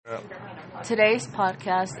Today's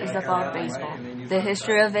podcast is about baseball, the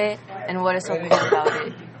history of it, and what is so cool about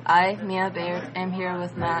it. I, Mia Baird, am here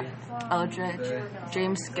with Matt Eldridge,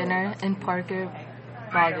 James Skinner, and Parker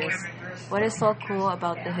Bogus. What is so cool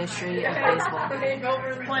about the history of baseball?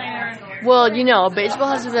 Well, baseball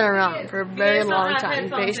has been around for a very long time.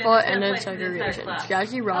 Baseball ended segregation.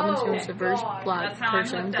 Jackie Robinson was the first black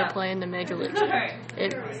person to play in the major leagues.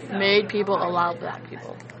 It made people allow black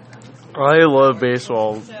people. I love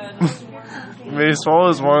baseball. Baseball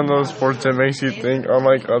is one of those sports that makes you think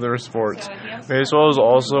unlike other sports. Baseball is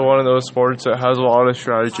also one of those sports that has a lot of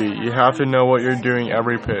strategy. You have to know what you're doing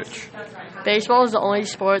every pitch. Baseball is the only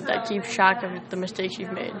sport that keeps track of the mistakes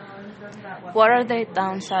you've made. What are the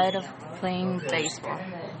downside of playing baseball?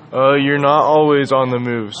 You're not always on the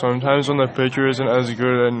move. Sometimes when the pitcher isn't as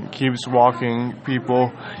good and keeps walking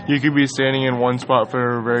people, you could be standing in one spot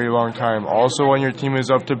for a very long time. Also, when your team is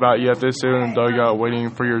up to bat, you have to sit in the dugout waiting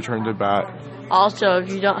for your turn to bat. Also, if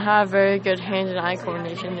you don't have very good hand and eye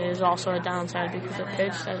coordination, it is also a downside because the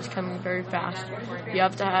pitch that is coming very fast, you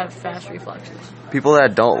have to have fast reflexes. People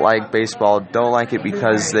that don't like baseball don't like it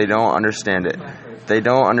because they don't understand it. They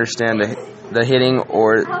don't understand the hitting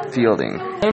or fielding.